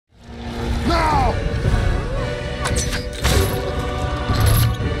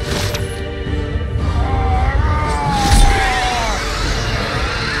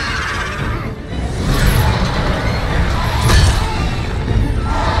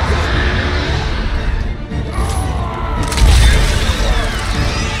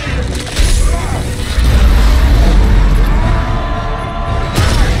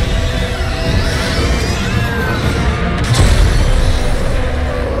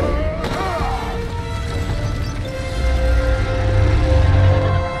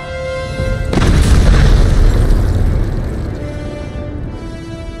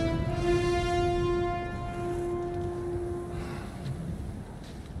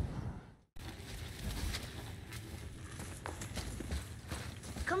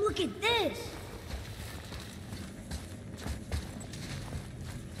look at this!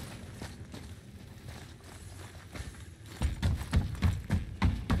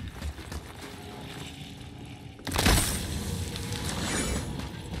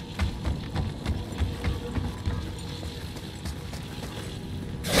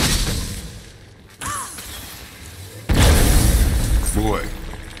 Boy.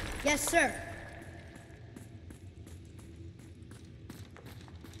 Yes, sir.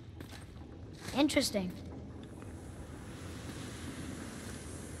 Interesting.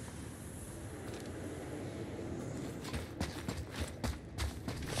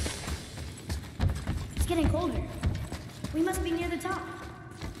 It's getting colder. We must be near the top.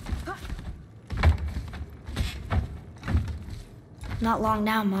 Not long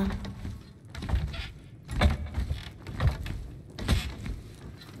now, Mom.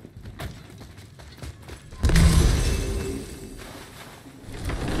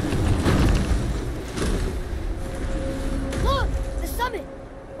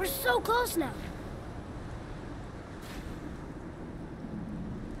 Close now.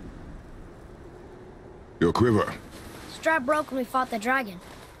 Your quiver. Strap broke when we fought the dragon.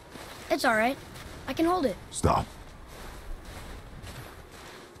 It's all right. I can hold it. Stop.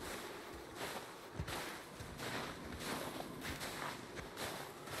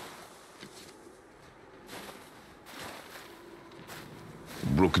 A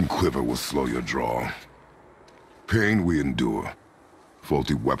broken quiver will slow your draw. Pain we endure.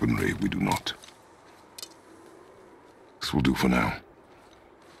 Faulty weaponry we do not. This will do for now.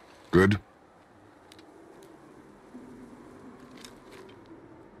 Good?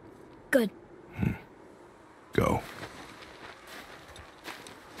 Good. Go.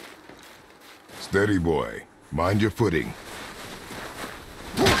 Steady, boy. Mind your footing.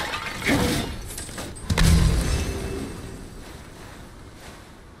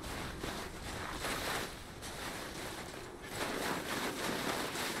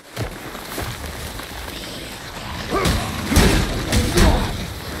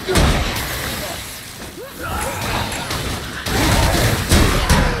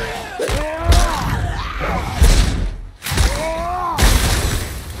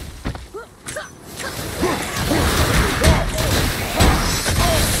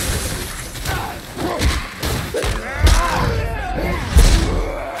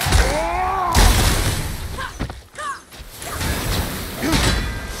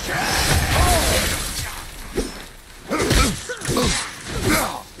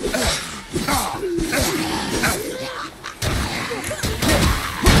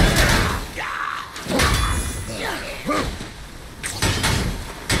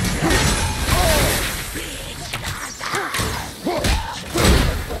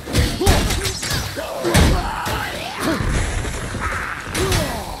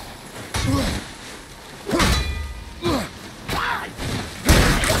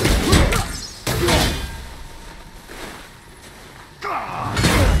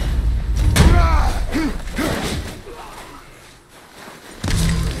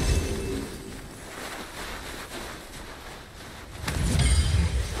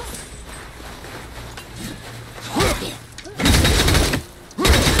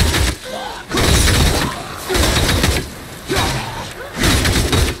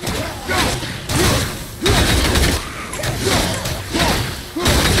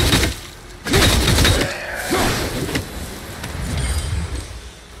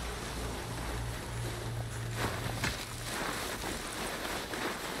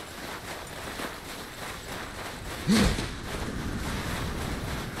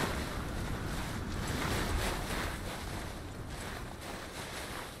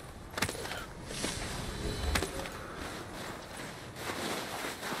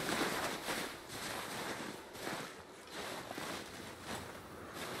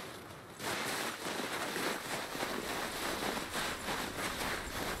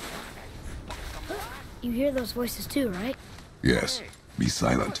 You hear those voices too, right? Yes. Be What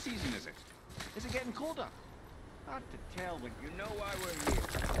silent. season is it? Is it getting colder? Hard to tell, but you know why we're here.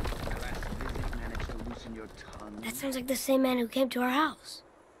 The last visit managed to loosen your tongue. That sounds like the same man who came to our house.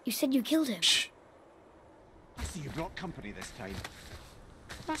 You said you killed him. Shh. I see you brought company this time.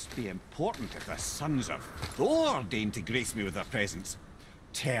 Must be important if the sons of Thor deign to grace me with their presence.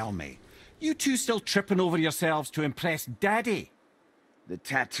 Tell me, you two still tripping over yourselves to impress Daddy? The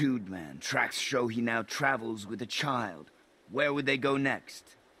tattooed man. Tracks show he now travels with a child. Where would they go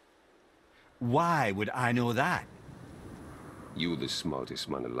next? Why would I know that? You're the smartest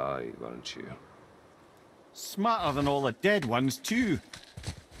man alive, aren't you? Smarter than all the dead ones, too.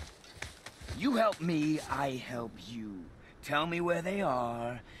 You help me, I help you. Tell me where they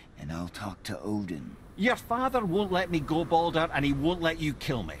are, and I'll talk to Odin. Your father won't let me go, Balder, and he won't let you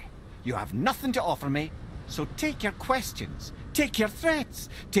kill me. You have nothing to offer me, so take your questions, take your threats,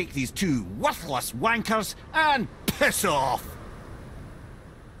 take these two worthless wankers, and piss off!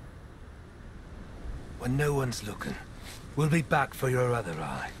 When no one's looking, we'll be back for your other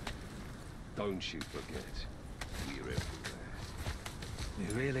eye. Don't you forget, we're everywhere. We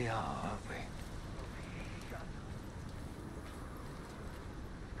really are, aren't we?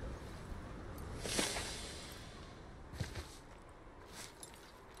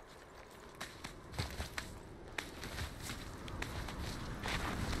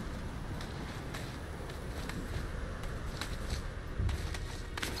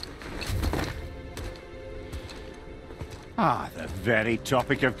 Ah, the very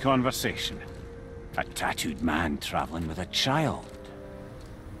topic of conversation. A tattooed man traveling with a child.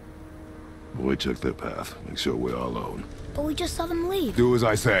 Boy, check their path. Make sure we're all alone. But we just saw them leave. Do as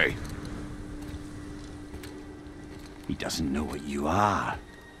I say. He doesn't know what you are.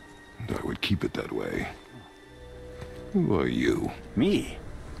 And I would keep it that way. Who are you? Me?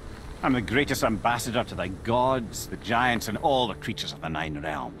 I'm the greatest ambassador to the gods, the giants, and all the creatures of the Nine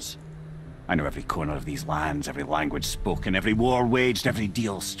Realms. I know every corner of these lands, every language spoken, every war waged, every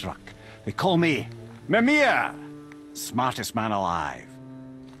deal struck. They call me Mimir, smartest man alive.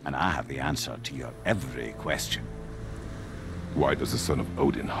 And I have the answer to your every question. Why does the son of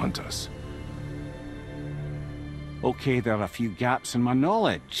Odin hunt us? Okay, there are a few gaps in my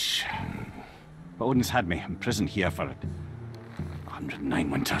knowledge. But Odin's had me imprisoned here for 109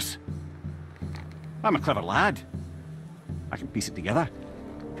 winters. I'm a clever lad. I can piece it together.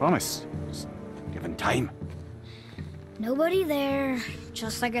 Promise. Just given time. Nobody there,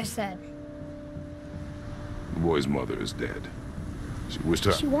 just like I said. The boy's mother is dead. She wished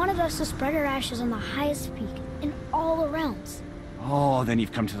her... She wanted us to spread her ashes on the highest peak in all the realms. Oh, then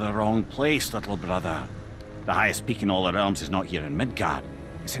you've come to the wrong place, little brother. The highest peak in all the realms is not here in Midgard.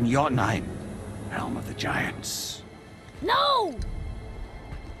 It's in Jotunheim, realm of the giants. No!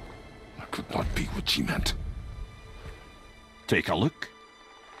 That could not be what she meant. Take a look.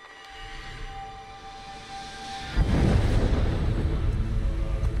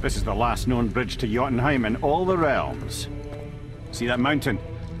 This is the last known bridge to Jotunheim in all the realms. See that mountain?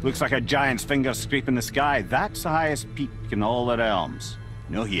 Looks like a giant's finger scraping the sky. That's the highest peak in all the realms.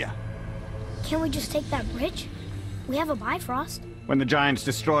 No here. Can't we just take that bridge? We have a Bifrost. When the giants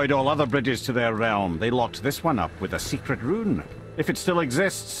destroyed all other bridges to their realm, they locked this one up with a secret rune. If it still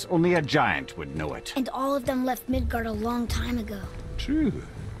exists, only a giant would know it. And all of them left Midgard a long time ago. True.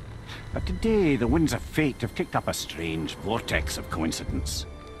 But today, the winds of fate have kicked up a strange vortex of coincidence.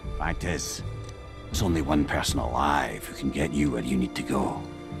 Fact is, there's only one person alive who can get you where you need to go.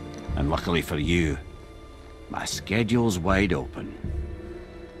 And luckily for you, my schedule's wide open.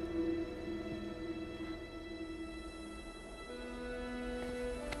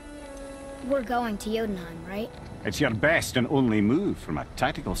 We're going to Jotunheim, right? It's your best and only move from a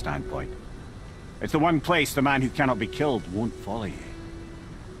tactical standpoint. It's the one place the man who cannot be killed won't follow you.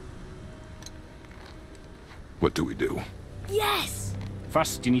 What do we do? Yes!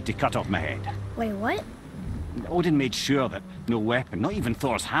 First, you need to cut off my head. Wait, what? Odin made sure that no weapon, not even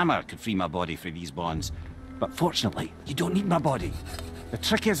Thor's hammer, could free my body from these bonds. But fortunately, you don't need my body. The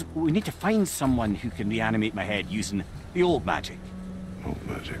trick is, we need to find someone who can reanimate my head using the old magic. Old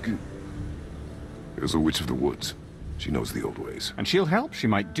magic. There's a witch of the woods. She knows the old ways. And she'll help. She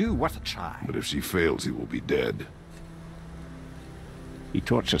might do worth a try. But if she fails, he will be dead. He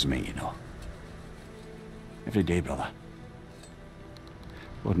tortures me, you know. Every day, brother.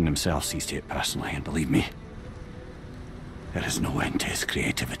 Odin himself sees to it personally, and believe me, there is no end to his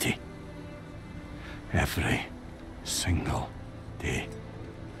creativity. Every single day.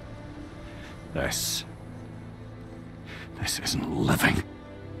 This isn't living.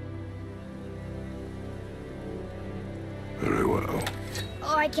 Very well.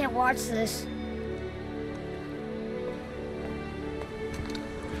 Oh, I can't watch this.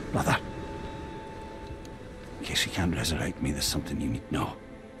 Brother, in case you can't resurrect me, there's something you need to know.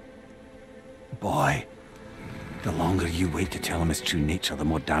 Boy, the longer you wait to tell him his true nature, the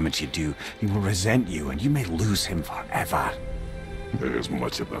more damage you do. He will resent you, and you may lose him forever. There is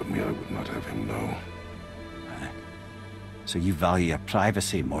much about me I would not have him know. So you value your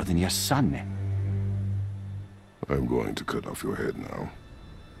privacy more than your son, eh? I'm going to cut off your head now.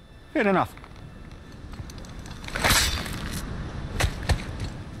 Fair enough.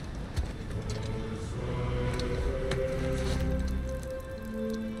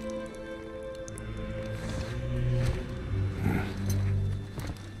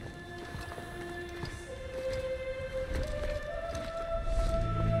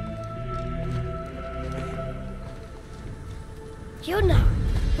 Yuna!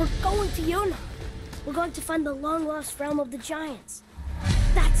 We're going to Yuna! We're going to find the long-lost realm of the giants.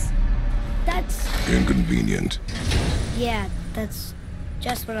 That's... Inconvenient. Yeah, that's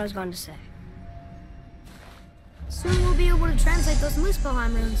just what I was going to say. Soon we'll be able to translate those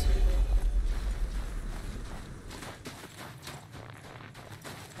Muspelheim runes.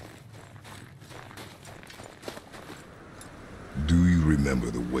 Do you remember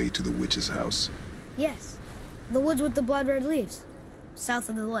the way to the witch's house? Yes. The woods with the blood-red leaves. South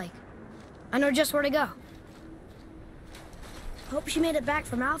of the lake. I know just where to go. Hope she made it back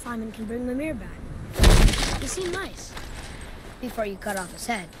from Alfheim and can bring Mimir back. He seemed nice. Before you cut off his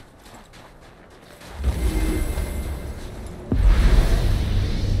head.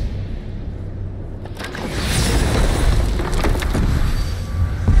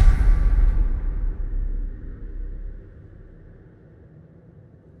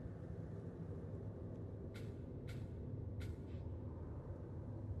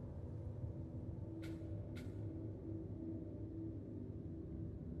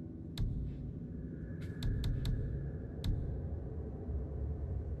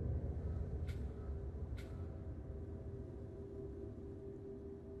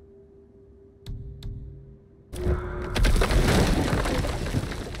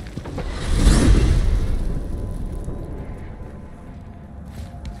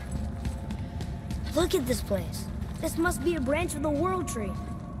 Look at this place. This must be a branch of the World Tree.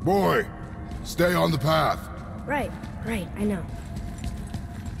 Boy, stay on the path. Right, I know.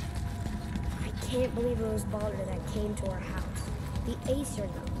 I can't believe it was Baldur that came to our house. The Aesir,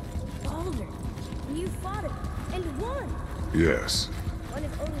 though. Baldur. And you fought him. And won. Yes. One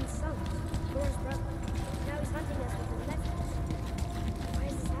of Odin's sons. Thor's brother. Now he's hunting us with his nephews. Why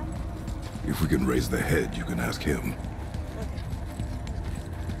is this happening? If we can raise the head, you can ask him.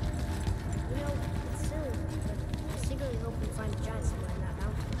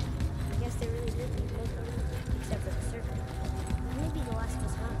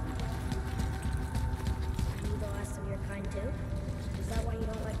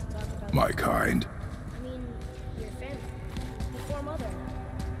 My kind. I mean, your family. Before Mother.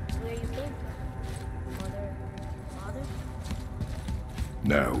 Where you came from. Mother, father?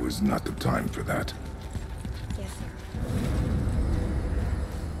 Now is not the time for that. Yes, sir.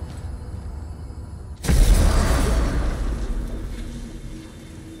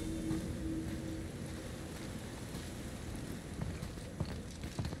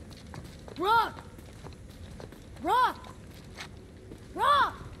 Rock! Rock!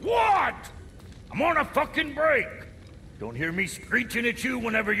 Rock! What? I'm on a fucking break. Don't hear me screeching at you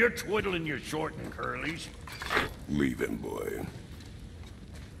whenever you're twiddling your short and curlies. Leave him, boy.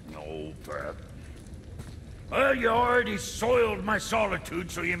 No, Pep. Well, you already soiled my solitude,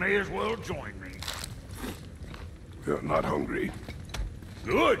 so you may as well join me. You're not hungry.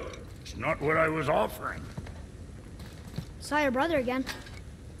 Good. It's not what I was offering. Saw your brother again.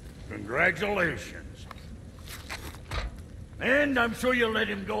 Congratulations. And I'm sure you'll let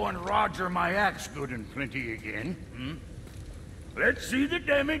him go and Roger my axe good and plenty again. Hmm? Let's see the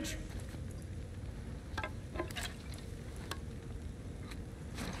damage.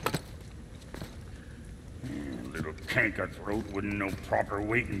 Little canker throat wouldn't know proper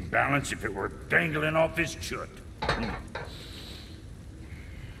weight and balance if it were dangling off his chut.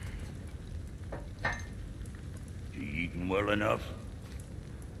 You eating well enough?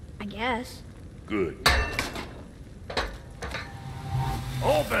 I guess. Good.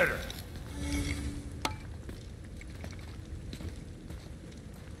 All better.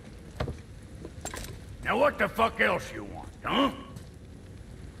 Now what the fuck else you want, huh?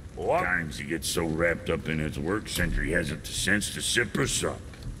 What? Times he gets so wrapped up in his work, Sentry hasn't the sense to sip or sup.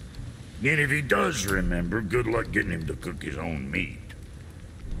 And if he does remember, good luck getting him to cook his own meat.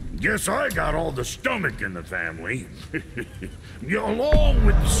 Guess I got all the stomach in the family. Along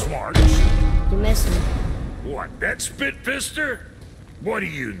with the smarts. You miss him. What, that spit-fister? What do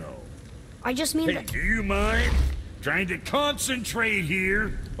you know? I just mean Hey, that... do you mind? Trying to concentrate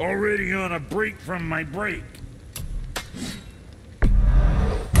here, already on a break from my break. The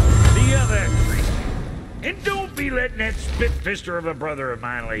other three. And don't be letting that spit-fister of a brother of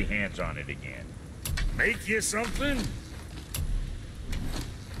mine lay hands on it again. Make you something?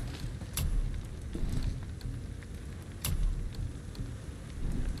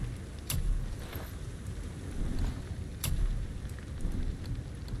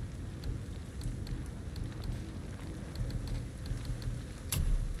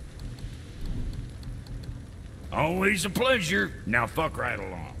 Always a pleasure. Now fuck right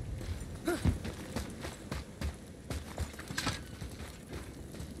along.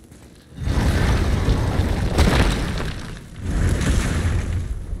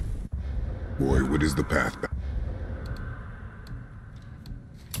 what is the path back?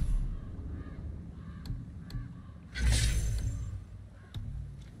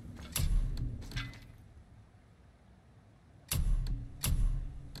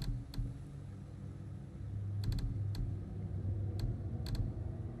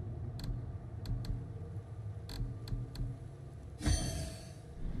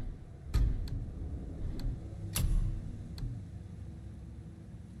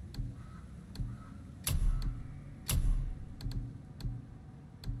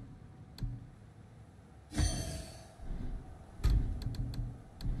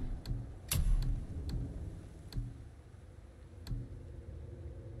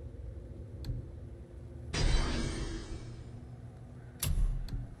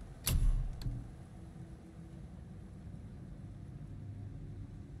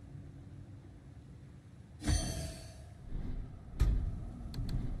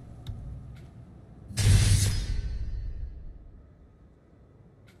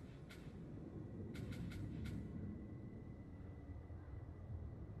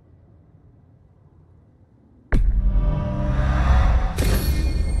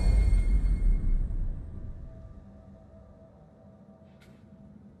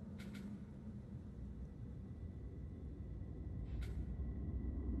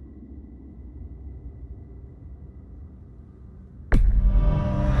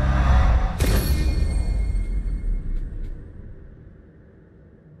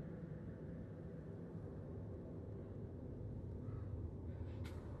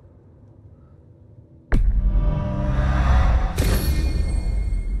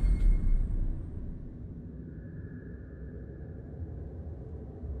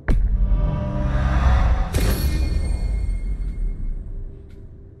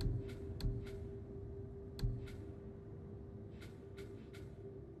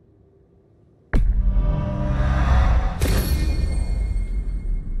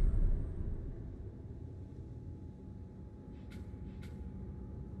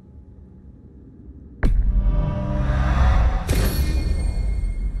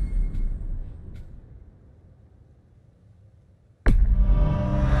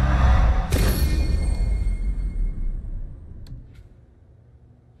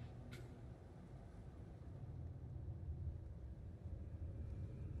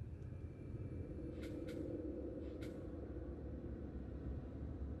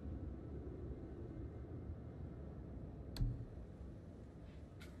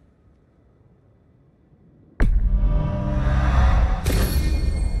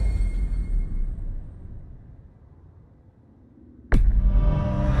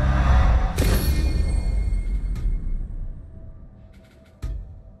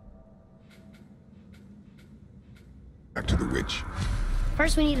 Back to the witch.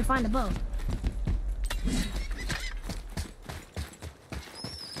 First, we need to find the bow.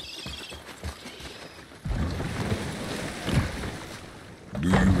 Do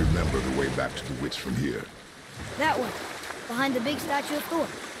you remember the way back to the witch from here? That way, behind the big statue of Thor.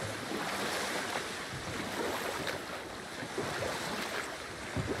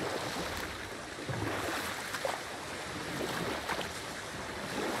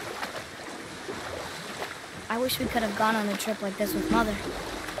 I wish we could have gone on a trip like this with Mother.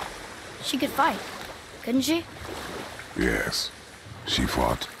 She could fight, couldn't she? Yes, she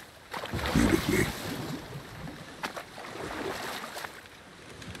fought beautifully.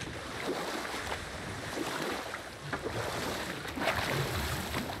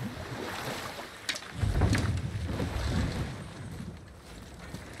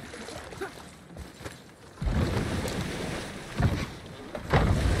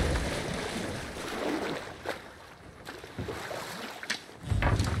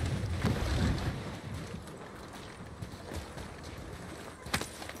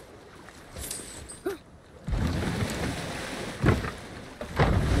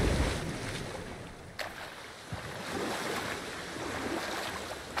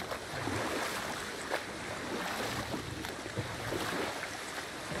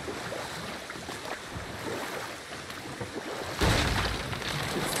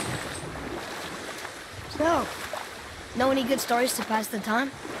 So, know any good stories to pass the time?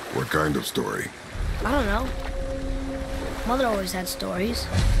 What kind of story? I don't know. Mother always had stories.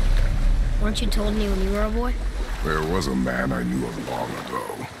 Weren't you told me when you were a boy? There was a man I knew of long ago.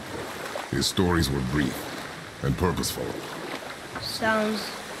 His stories were brief and purposeful. Sounds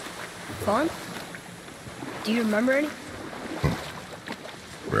fun. Do you remember any?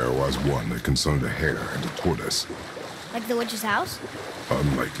 There was one that concerned a hare and a tortoise. Like the witch's house?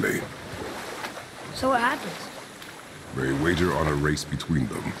 Unlikely. So what happens? They wager on a race between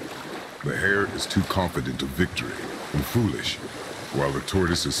them. The hare is too confident of victory and foolish, while the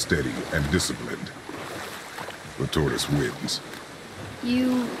tortoise is steady and disciplined. The tortoise wins.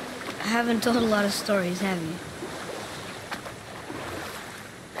 You haven't told a lot of stories, have you?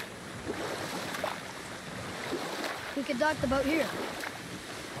 We could dock the boat here.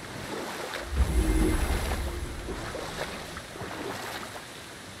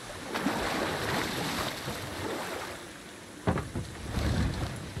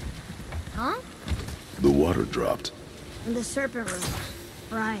 Huh? The water dropped. And the serpent rose.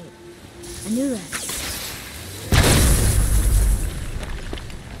 Right. I knew that.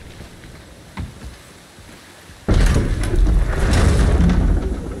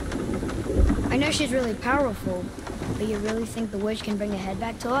 I know she's really powerful, but you really think the witch can bring a head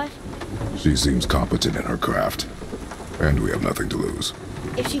back to life? She seems competent in her craft, and we have nothing to lose.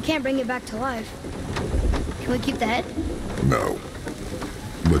 If she can't bring it back to life, can we keep the head? No.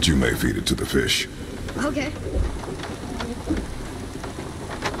 But you may feed it to the fish. Okay.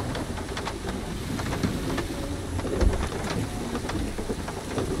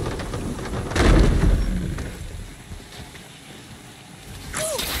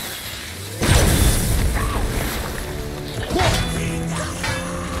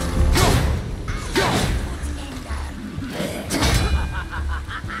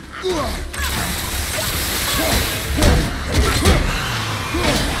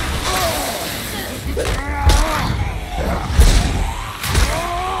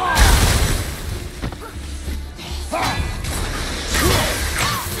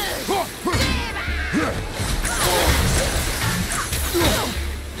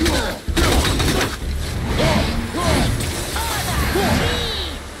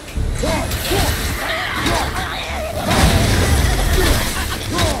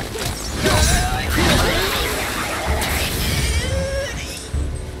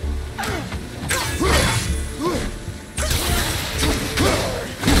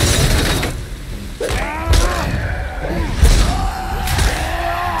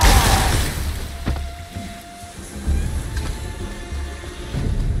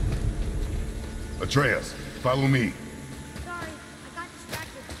 Atreus, follow me. Sorry, I got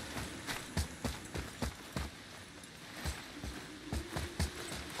distracted.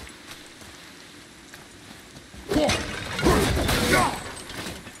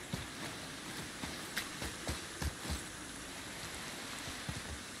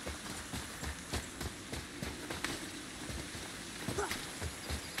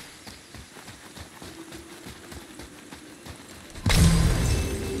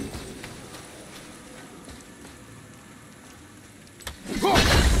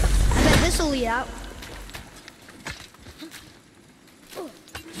 This'll lead out.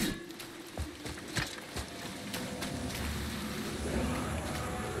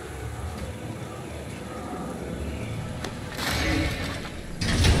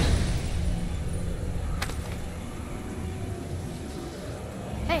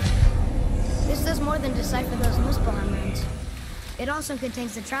 Hey, this does more than decipher those Muspelheim runes. It also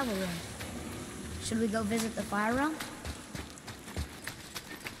contains the travel rune. Should we go visit the fire realm?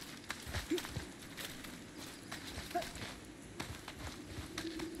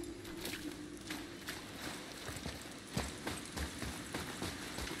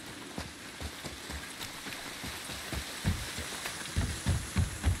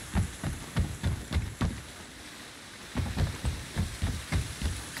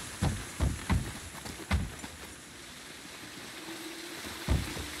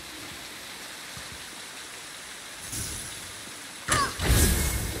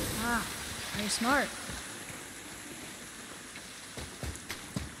 Very smart.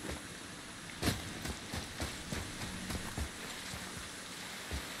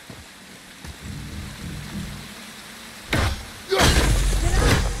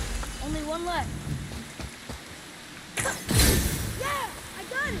 Only one left. Yeah, I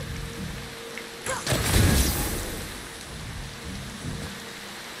got it.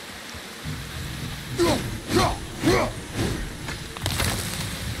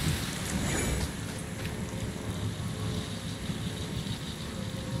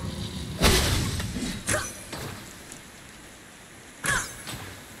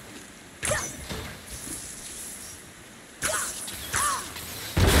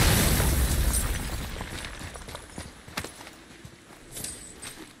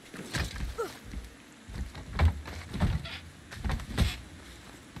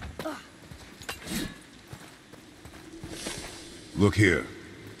 Look here.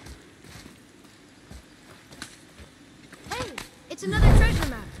 Hey, it's another treasure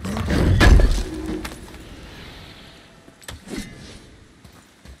map.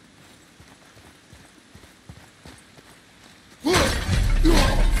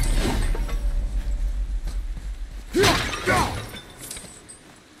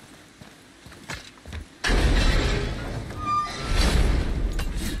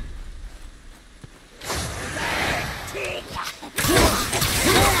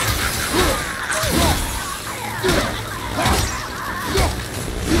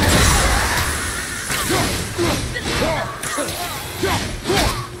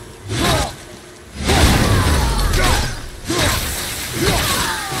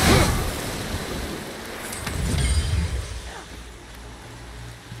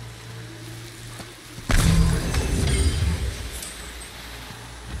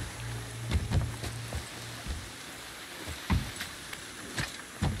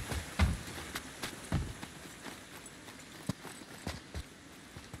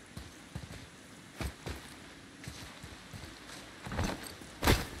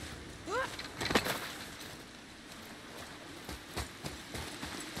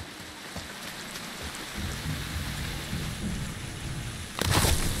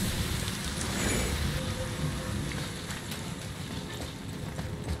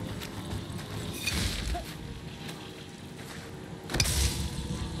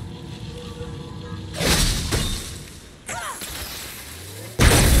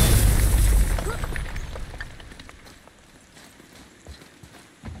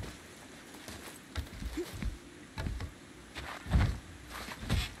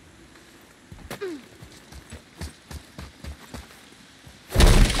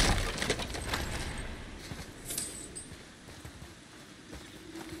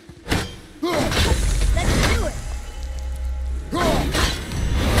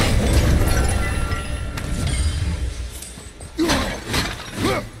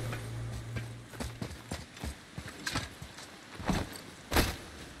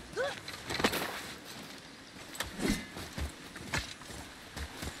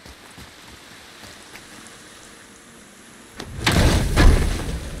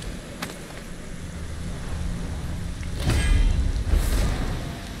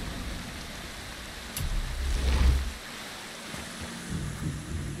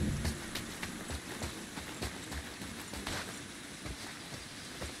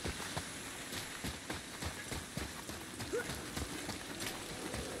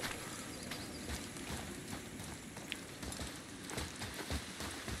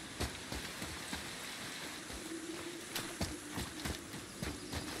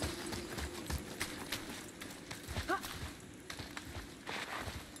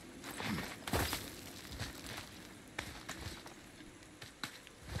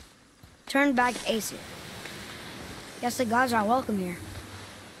 Turn back Aesir. Guess the gods are welcome here.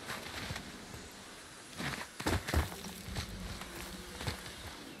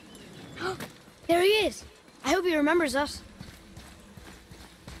 There he is! I hope he remembers us.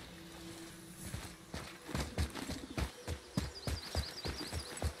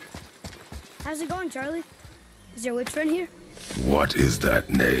 How's it going, Charlie? Is your witch friend here? What is that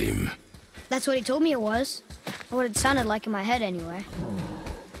name? That's what he told me it was. Or what it sounded like in my head, anyway.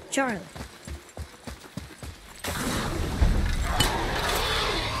 Charlie.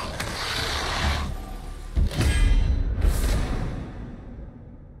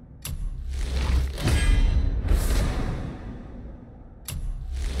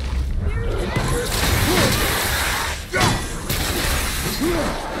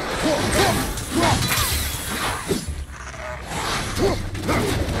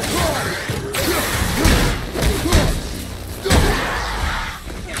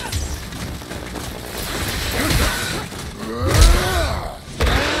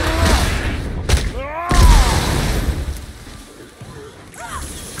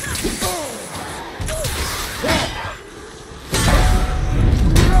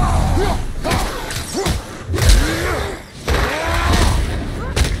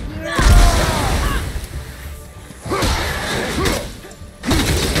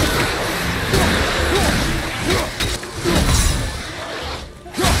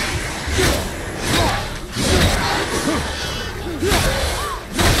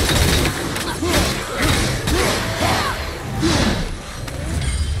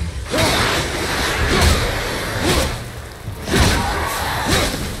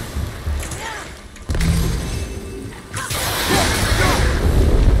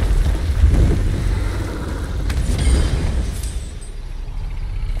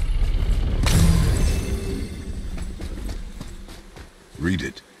 Read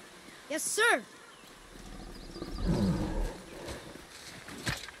it. Yes, sir.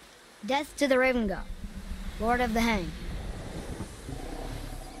 Death to the Raven God, Lord of the Hang.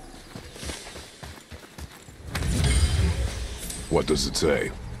 What does it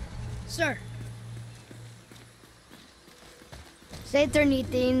say? Sir. Saith their neat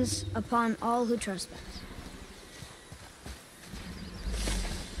things upon all who trespass.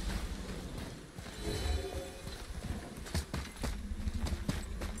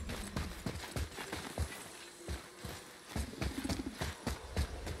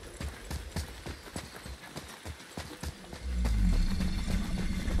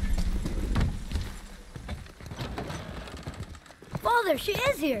 Father, she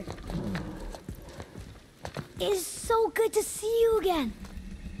is here. It is so good to see you again.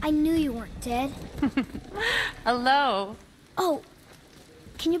 I knew you weren't dead. Hello. Oh,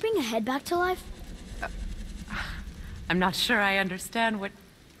 can you bring a head back to life? I'm not sure I understand what...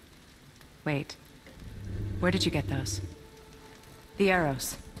 Wait. Where did you get those? The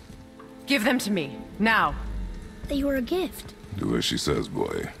arrows. Give them to me, now. They were a gift. Do as she says,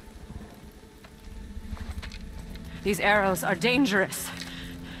 boy. These arrows are dangerous.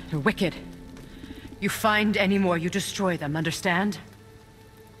 They're wicked. You find any more, you destroy them, understand?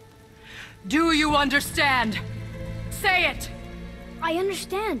 Do you understand? Say it! I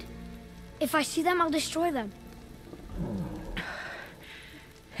understand. If I see them, I'll destroy them.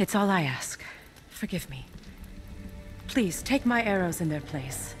 It's all I ask. Forgive me. Please, take my arrows in their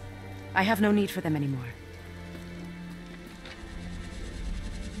place. I have no need for them anymore.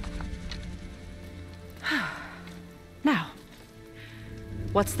 Now,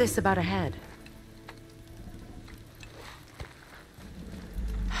 what's this about a head?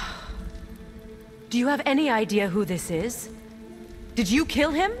 Do you have any idea who this is? Did you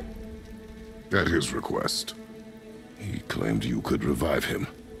kill him? At his request. He claimed you could revive him.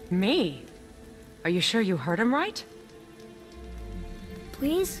 Me? Are you sure you heard him right?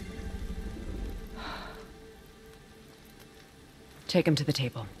 Please? Take him to the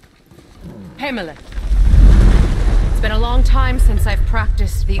table. Hamlet. It's been a long time since I've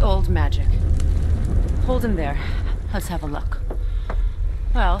practiced the old magic. Hold him there. Let's have a look.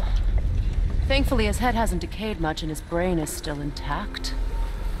 Well, thankfully his head hasn't decayed much and his brain is still intact.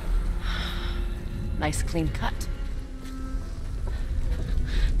 Nice clean cut.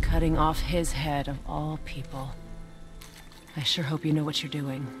 Cutting off his head of all people. I sure hope you know what you're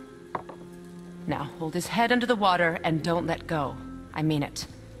doing. Now, hold his head under the water and don't let go. I mean it.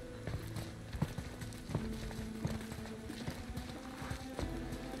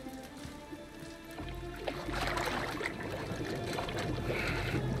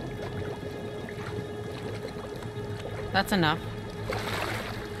 That's enough.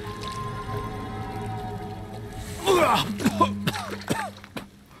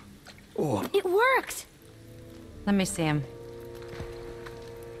 It worked! Let me see him.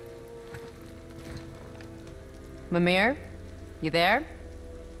 Mimir? You there?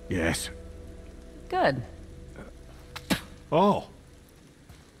 Yes. Good. Oh.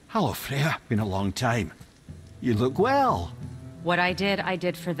 Hello, Freya. Been a long time. You look well. What I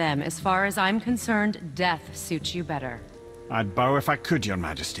did for them. As far as I'm concerned, death suits you better. I'd bow if I could, Your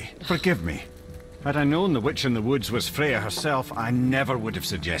Majesty. Forgive me. Had I known the witch in the woods was Freya herself, I never would have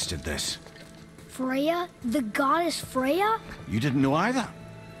suggested this. Freya? The goddess Freya? You didn't know either?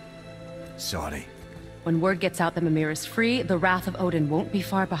 Sorry. When word gets out that Mimir is free, the wrath of Odin won't be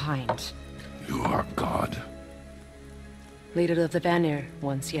far behind. You are God. Leader of the Vanir,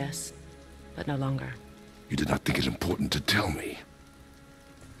 once, yes. But no longer. You did not think it important to tell me.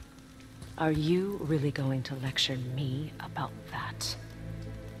 Are you really going to lecture me about that?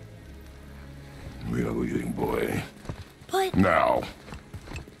 We are leaving, boy. But... Now.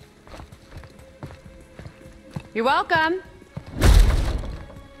 You're welcome.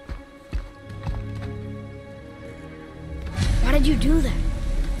 Why did you do that?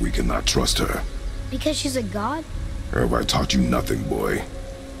 We cannot trust her. Because she's a god? Have I taught you nothing, boy?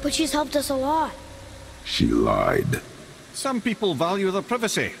 But she's helped us a lot. She lied. Some people value their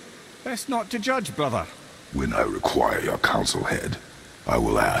privacy. Best not to judge, brother. When I require your council head, I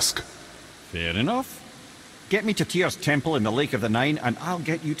will ask. Fair enough. Get me to Tyr's temple in the Lake of the Nine, and I'll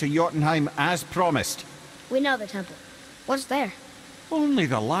get you to Jotunheim as promised. We know the temple. What's there? Only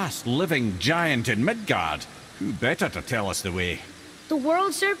the last living giant in Midgard. Who better to tell us the way? The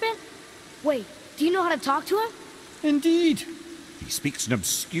world serpent? Wait, do you know how to talk to him? Indeed. He speaks an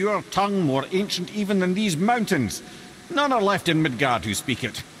obscure tongue more ancient even than these mountains. None are left in Midgard who speak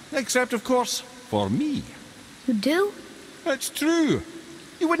it. Except, of course, for me. You do? It's true.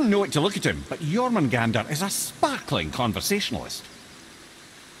 You wouldn't know it to look at him, but Jormungandr is a sparkling conversationalist.